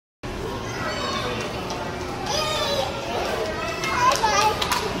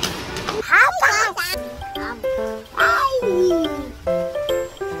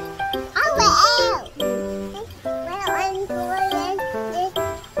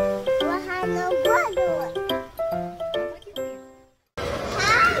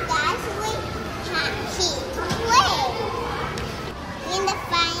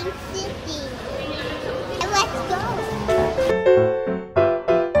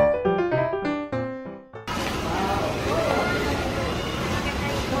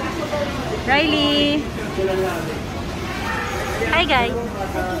Riley. Hi guys.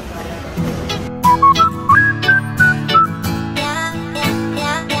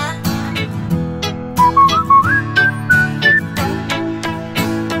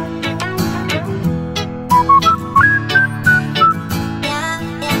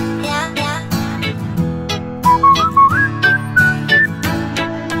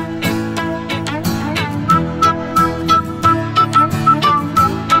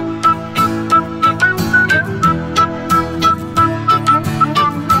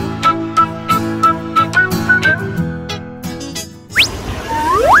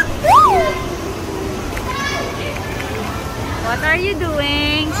 What are you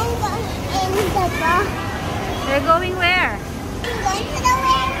doing? I'm going in the box. You're going where? I'm going to the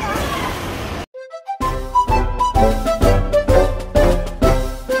window.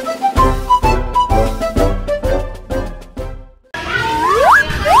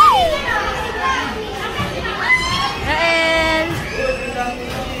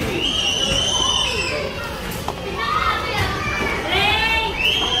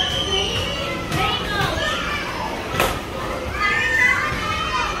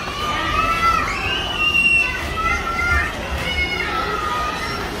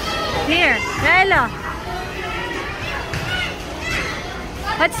 Here, Raelo.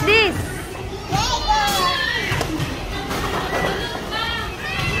 What's this?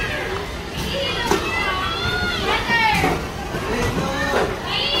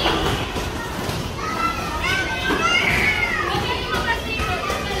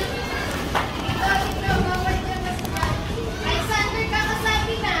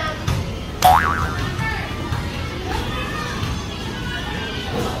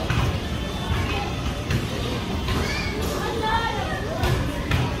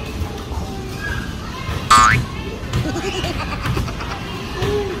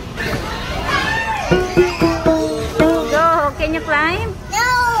 Go, can you climb?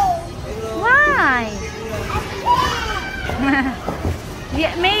 No. Why?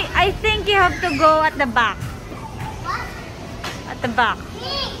 Yeah, I think you have to go at the back. What? At the back.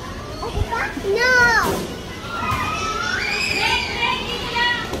 No.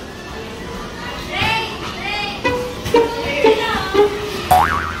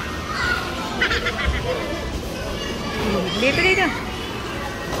 Dito.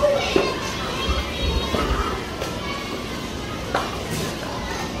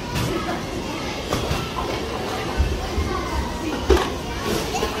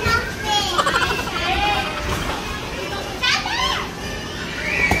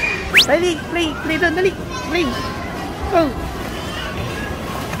 Dali, play doon, dali. Play. Oh.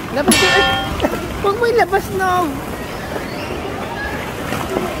 Labas doon. Huwag mo ilabas, no.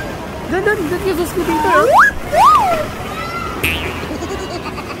 Doon yung sa scooter, oh.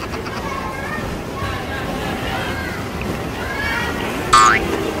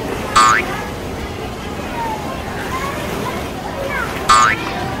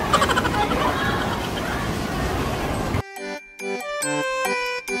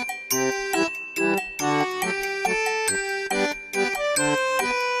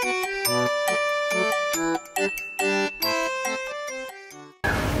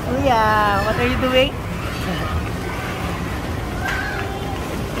 Kuya, what are you doing?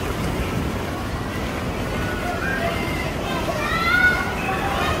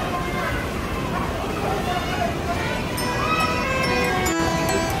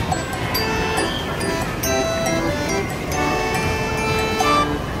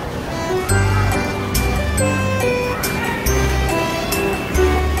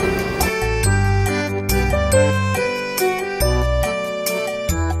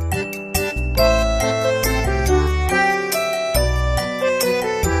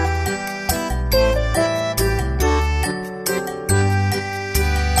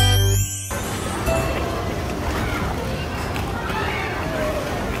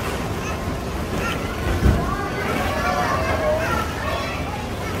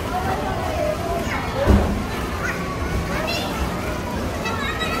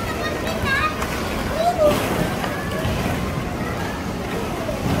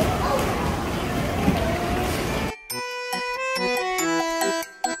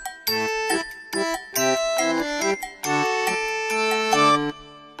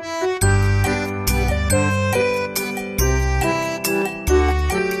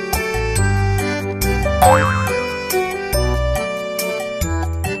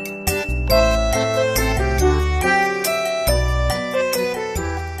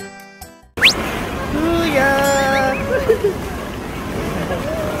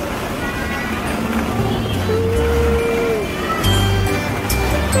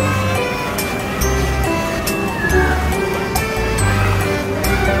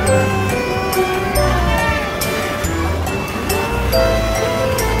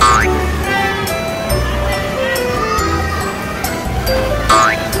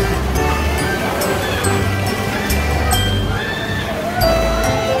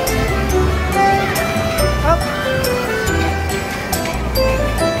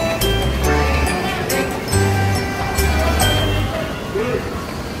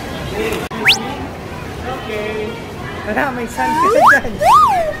 May sun ka na dyan.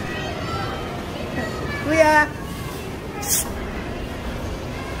 Kuya!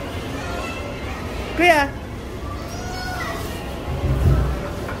 Kuya!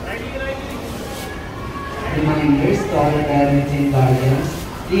 Reminders to all the parents and guardians,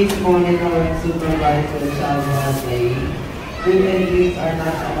 please monitor and supervise the child while playing. Food and drinks are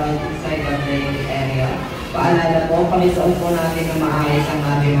not allowed inside the playing area. Paalala po, pakisuot po natin na maayos ang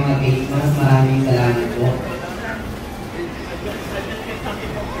ating mga face mask. Maraming salamat po.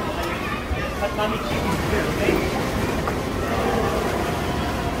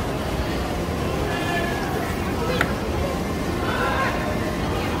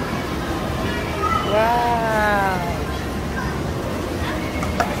 Wow!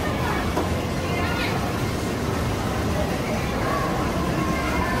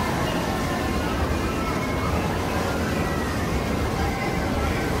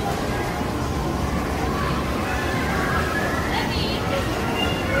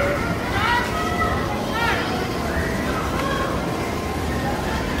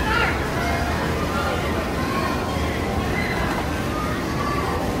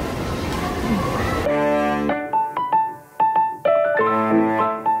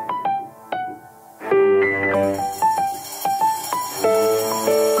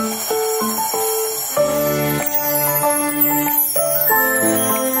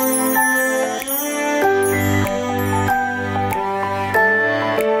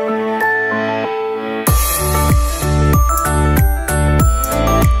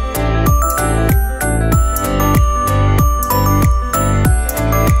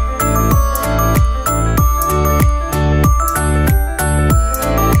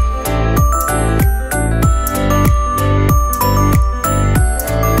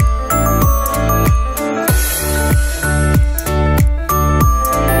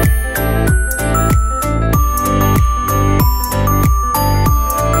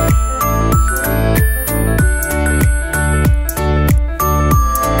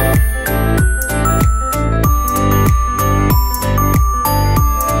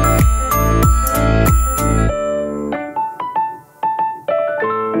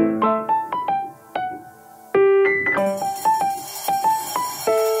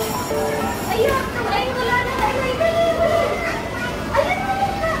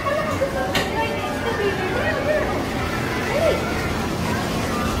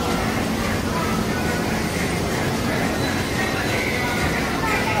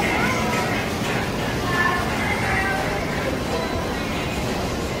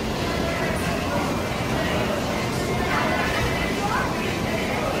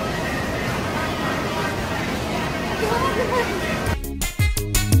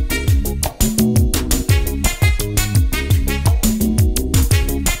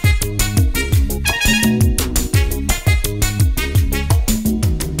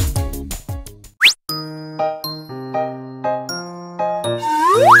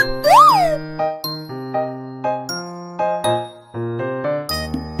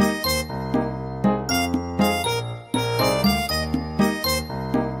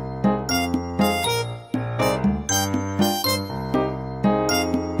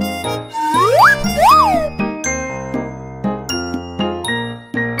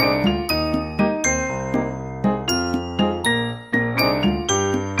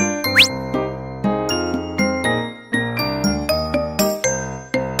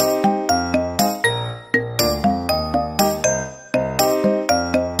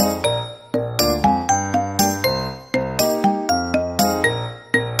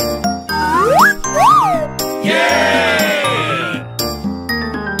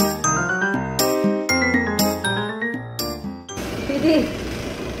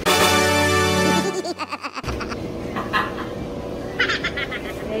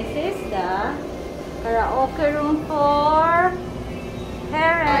 This is the karaoke room for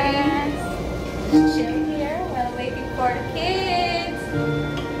parents. Chill here while waiting for the kids.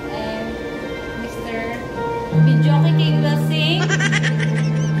 And Mr. Bijoki King will sing.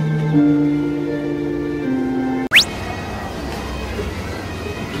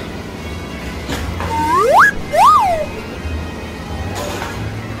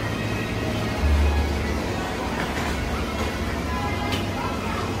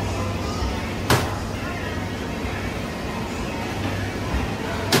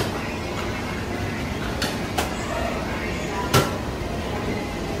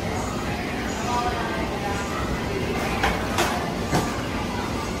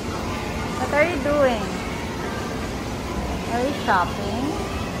 What are you doing? Are you shopping?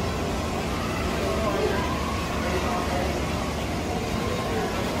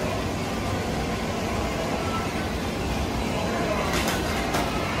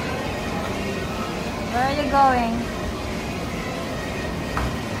 going?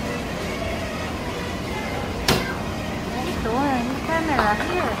 Turn camera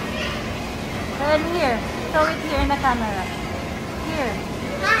here. Turn here. Show it here in the camera. Here.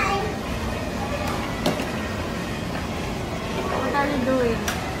 Hi. What are you doing?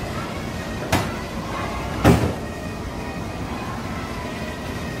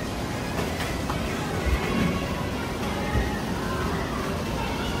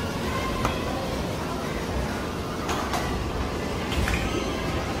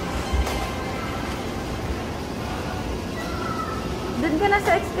 Doon ka na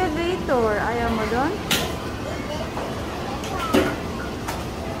sa excavator. Ayaw mo doon?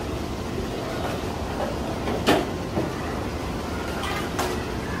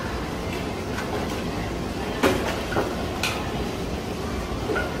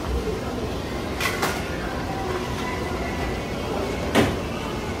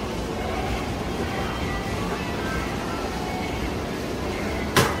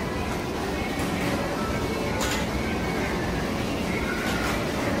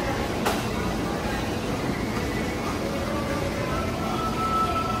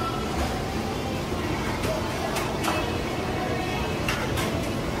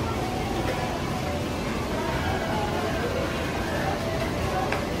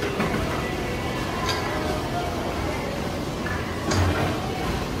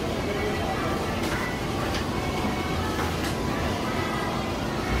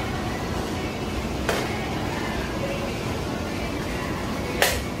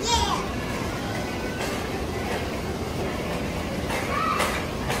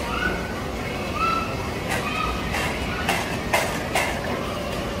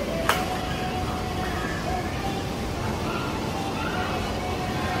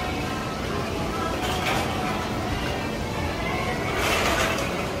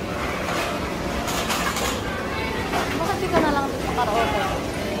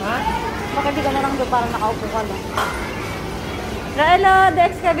 Bakit di ka na lang doon para nakaupo ka lang? Raelo, the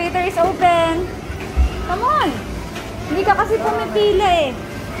excavator is open. Come on. Hindi ka kasi pumipila eh.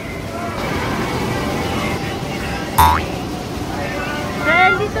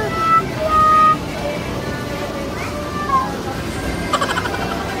 Rael, dito.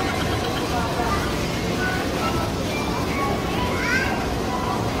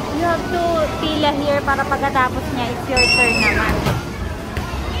 You have to pila here para pagkatapos niya, it's your turn naman.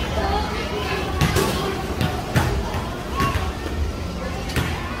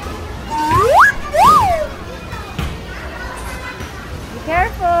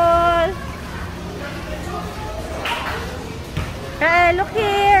 Careful! Rael, look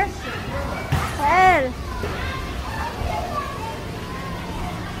here! Rael!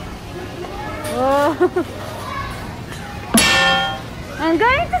 Oh! I'm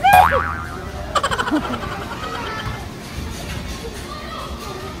going to go!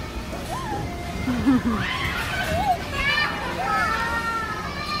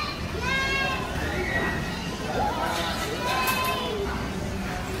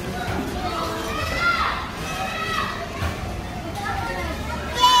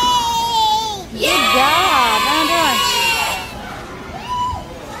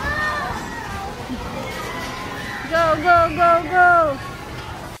 Go, go, go, go!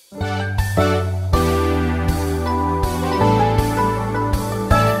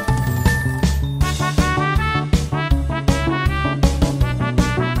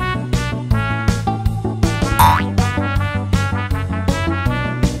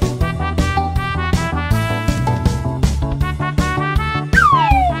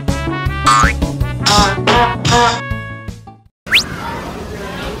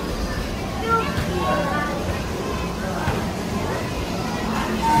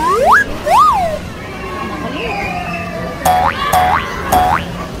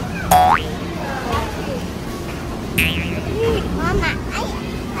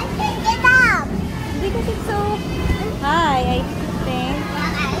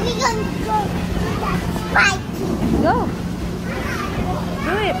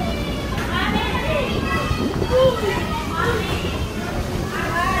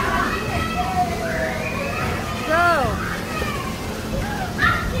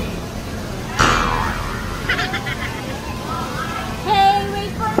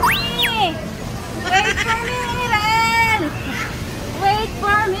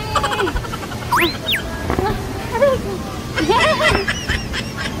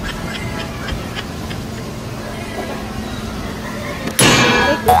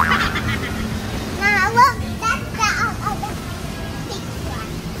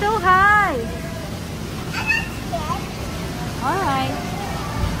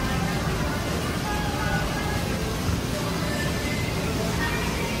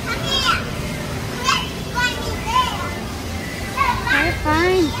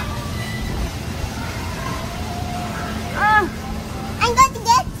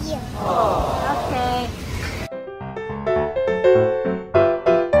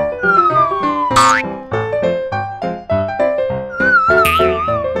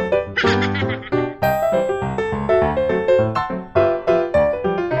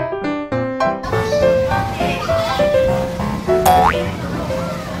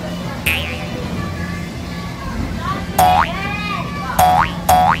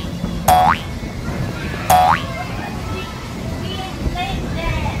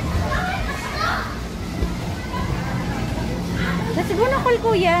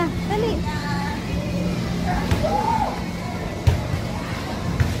 kuya. Dali.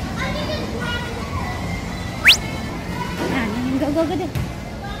 Go, go, go, go.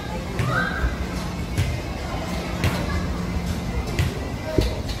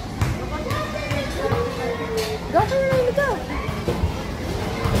 Go, Riley, go.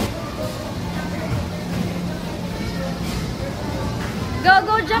 Go,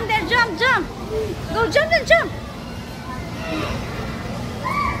 go, jump there, jump, jump. Go, jump there, jump.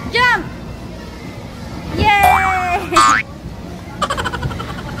 Jump. Yay.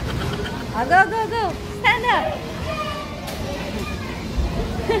 Oh, go, go, go. Stand up.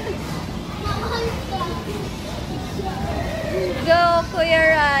 Go, Kuya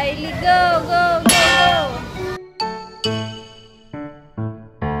Riley. Go, go, go, go.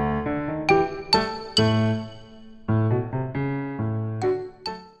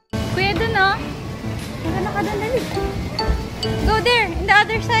 Kuya, dun, oh. Nakadali. Go there, in the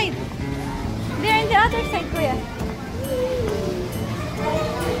other side. There, in the other side, Kuya.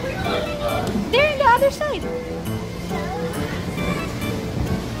 There, in the other side.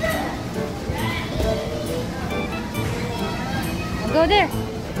 Go there.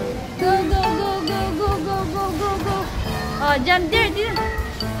 Go, go, go, go, go, go, go, go, go. Oh, jump there.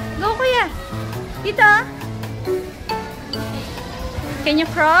 Go, Kuya. Dito. Can you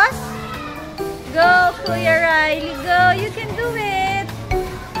cross? Go, Kuya Riley. Go. You can do it.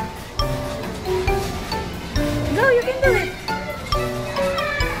 Go, you can do it.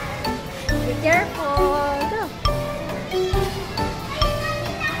 Be careful. Go.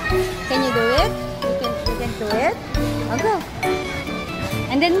 Can you do it? You can do it. Oh, go.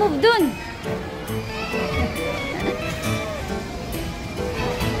 And then move dun.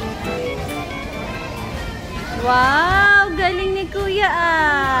 Wow, galing ni Kuya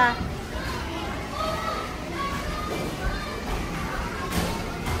ah.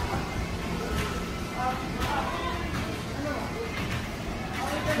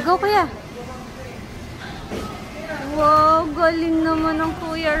 Go, Kuya. Wow, galing naman ng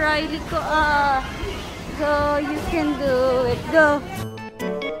Kuya Riley ko ah. Go, you can do it. Go.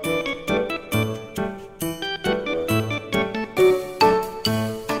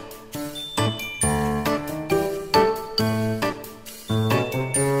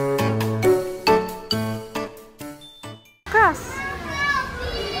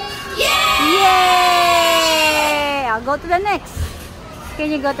 Go to the next.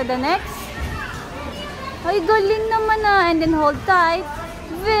 Can you go to the next? Ay, galing naman ah. And then hold tight.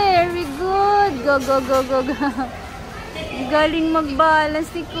 Very good. Go, go, go, go, go. Galing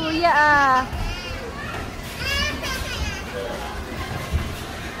mag-balance ni Kuya ah.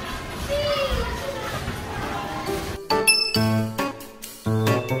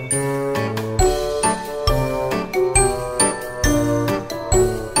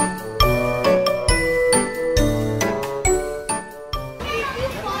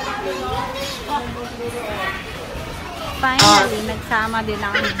 Finally, nagsama din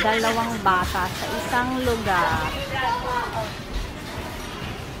ang dalawang bata sa isang lugar.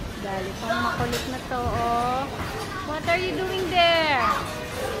 Dali pang makulit na to, oh. What are you doing there?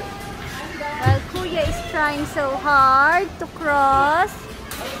 Well, Kuya is trying so hard to cross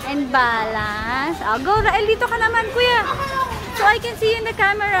and balance. Oh, go, Rael, dito ka naman, Kuya. So I can see you in the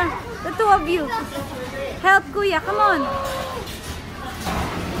camera. The two of you. Help, Kuya. Come on.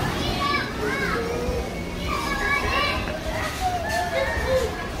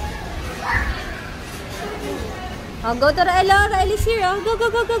 Oh, go to Rael. Rael is here. Oh. Go, go,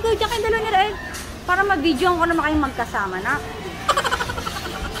 go, go, go. Diyan kayong dalawa ni Rael. Para ma-videoan ko naman kayong magkasama na.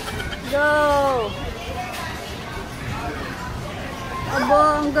 Go. Abo,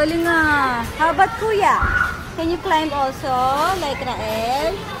 ang galing ah. How about Kuya? Can you climb also like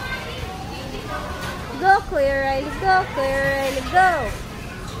Rael? Go, Kuya Riley. Go, Kuya Riley. Go.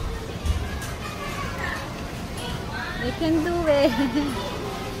 You can do it.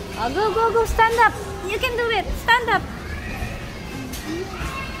 Oh, go, go, go. Stand up. You can do it. Stand up.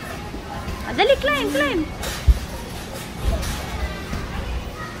 Ah, dali, climb, climb.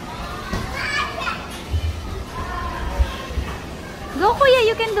 Go, Kuya.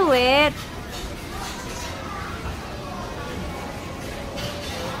 You can do it.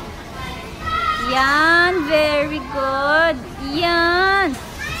 Yan. Very good. Yan.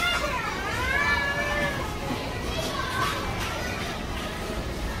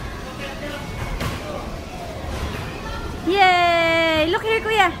 Yay! Look here,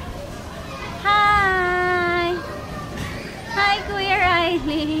 Kuya. Hi! Hi, Kuya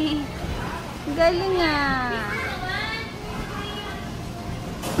Riley. Galing ah.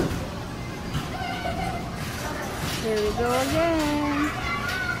 Here we go again.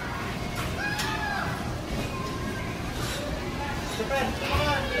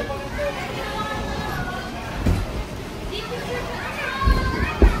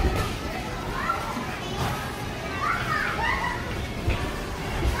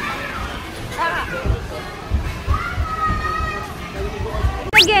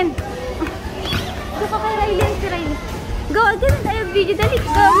 Again. Go ka kay Riley. Si Riley. Go again. Ayaw video. Dali.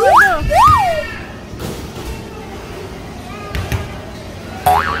 Go.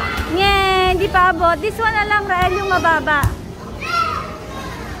 Nye, hindi pa abot. This one na lang, Rael, yung mababa.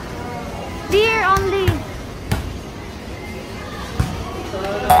 Deer only.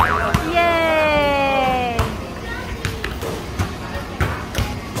 Yay!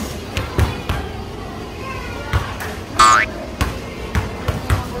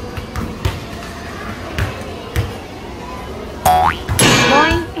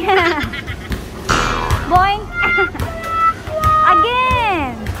 Boing. Boing.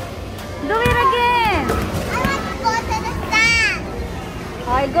 Again. Do it again. I want to go to the sun.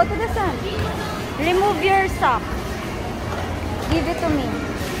 Okay, go to the sun. Remove your sock. Give it to me.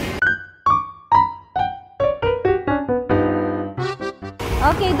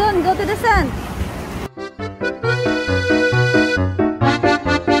 Okay, Don, go to the sun.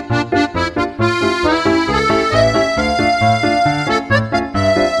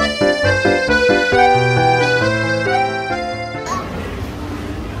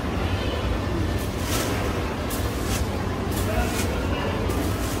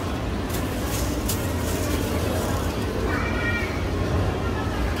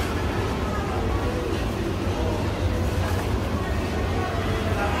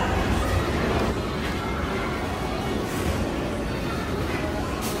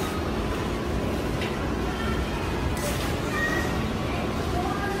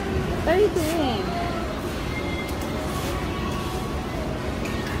 What are you doing?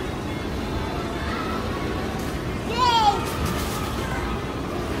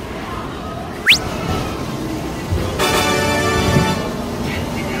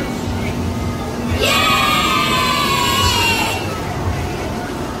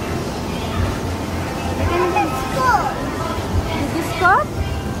 Did you scoop?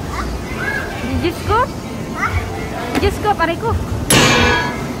 Did you scoop? Did you scoop, aray ko?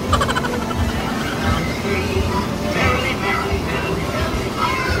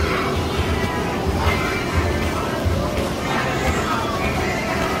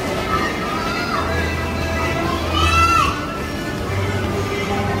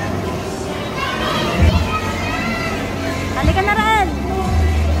 Halika na, Rael.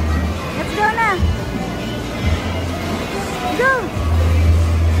 Let's go na. Go.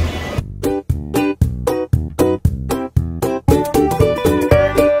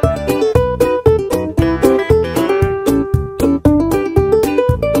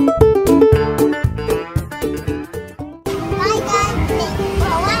 Bye guys, thanks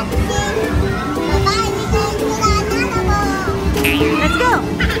for watching. Bye-bye, we're going to the animal. Let's go.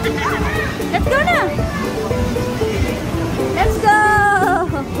 Let's go na. Let's go.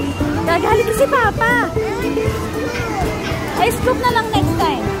 Gagalit na si Papa. Ay, scoop na lang next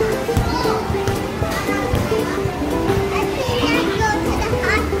time.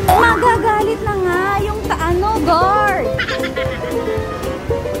 Magagalit na nga yung guard.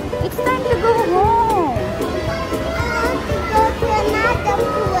 It's time to go home. Go to another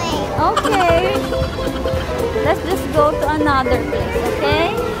place. Okay. Let's just go to another place,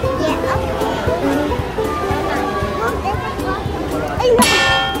 okay? Yeah, okay. Ay,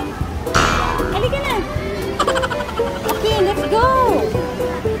 naku. Halika na. Okay, let's go.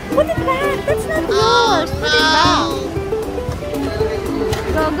 Put it back. That's not yours. Put it back.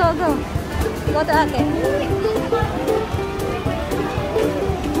 Go, go, go. Go to Ate.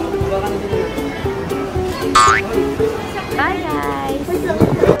 Bye, guys.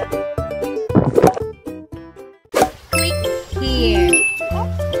 Click here.